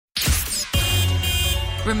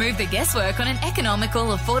Remove the guesswork on an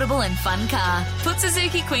economical, affordable and fun car. Put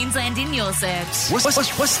Suzuki Queensland in your search. What's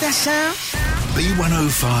that sound?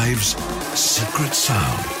 B105's Secret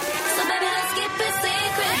Sound. So baby, let's keep it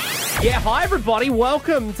secret. Yeah, hi everybody.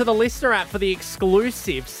 Welcome to the Listener app for the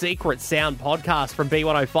exclusive Secret Sound podcast from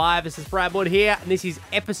B105. This is Brad Wood here, and this is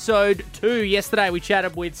episode 2. Yesterday we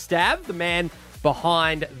chatted with Stav, the man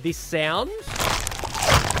behind this sound.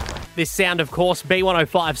 This sound, of course,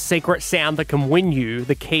 B105's secret sound that can win you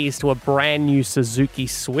the keys to a brand new Suzuki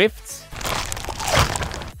Swift.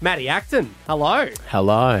 Matty Acton, hello.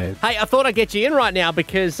 Hello. Hey, I thought I'd get you in right now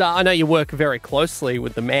because I know you work very closely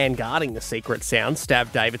with the man guarding the secret sound,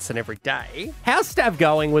 Stav Davidson, every day. How's Stav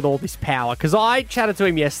going with all this power? Because I chatted to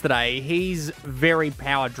him yesterday. He's very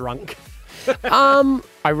power drunk.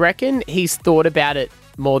 I reckon he's thought about it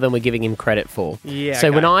more than we're giving him credit for. Yeah. So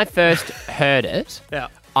okay. when I first heard it, Yeah.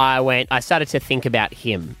 I started to think about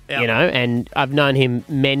him, Yeah. you know, and I've known him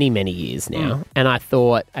many, many years now. And I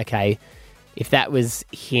thought, okay, if that was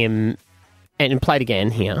him, and play it again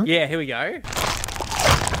here. Yeah, here we go.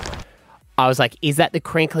 I was like, is that the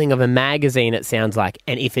crinkling of a magazine it sounds like?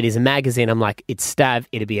 And if it is a magazine, I'm like, it's Stav,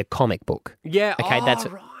 it'd be a comic book. Yeah. Okay, oh, that's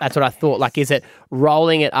right. what I thought. Like, is it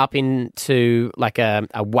rolling it up into like a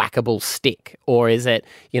whackable stick, or is it,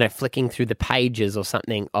 you know, flicking through the pages or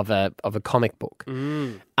something of a comic book?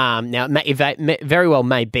 Now, it very well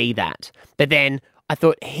may be that, but then I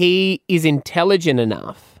thought he is intelligent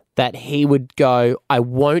enough that he would go, I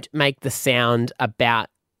won't make the sound about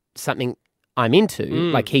something I'm into,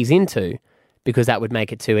 like he's into, because that would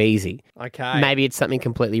make it too easy. Okay. Maybe it's something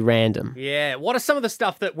completely random. Yeah. What are some of the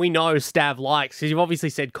stuff that we know Stav likes? Because you've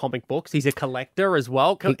obviously said comic books. He's a collector as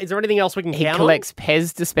well. Is there anything else we can He count collects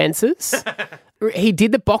Pez dispensers. He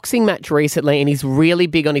did the boxing match recently, and he's really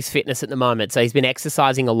big on his fitness at the moment. So he's been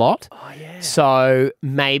exercising a lot. Oh, yeah. So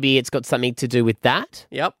maybe it's got something to do with that.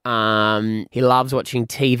 Yep. He loves watching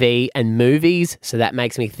TV and movies. So that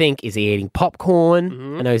makes me think, is he eating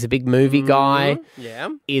popcorn? I know he's a big movie guy. Yeah.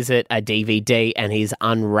 Is it a DVD and he's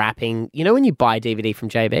unwrapping? You know when you buy a DVD from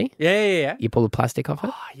JB? Yeah. You pull the plastic off it?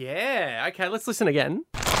 Oh, yeah. Okay, let's listen again.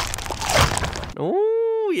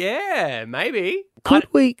 Oh, yeah, maybe. Could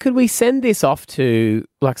we send this off to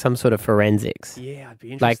like some sort of forensics? Yeah, I'd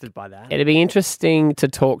be interested by that. It'd be interesting to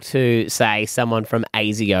talk to, say, someone from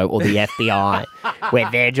ASIO or the FBI,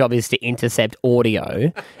 where their job is to intercept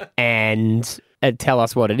audio and tell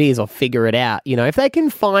us what it is or figure it out. You know, if they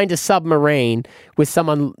can find a submarine with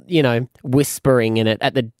someone, you know, whispering in it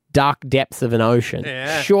at the dark depths of an ocean,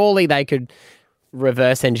 surely they could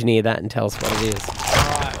reverse engineer that and tell us what it is.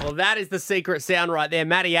 Well, that is the secret sound right there.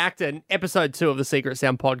 Matty Acton, episode 2 of the Secret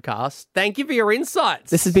Sound podcast. Thank you for your insights.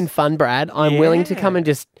 This has been fun, Brad. I'm willing to come and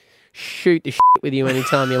just shoot the shit with you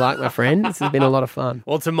anytime you like, my friend. This has been a lot of fun.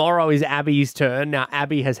 Well, tomorrow is Abby's turn. Now,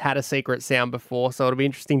 Abby has had a secret sound before, so it'll be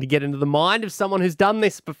interesting to get into the mind of someone who's done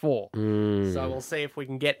this before. So we'll see if we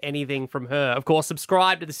can get anything from her. Of course,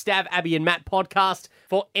 subscribe to the Stav, Abby and Matt podcast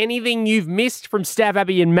for anything you've missed from Stav,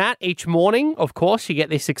 Abby and Matt each morning. Of course, you get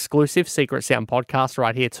this exclusive Secret Sound podcast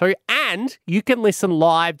right here too. And you can listen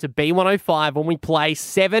live to B105 when we play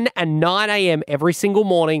 7 and 9 a.m. every single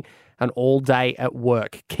morning and all day at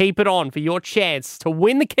work. Keep it on for your chance to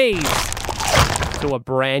win the keys to a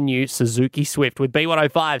brand new Suzuki Swift with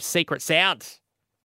B105's Secret Sound.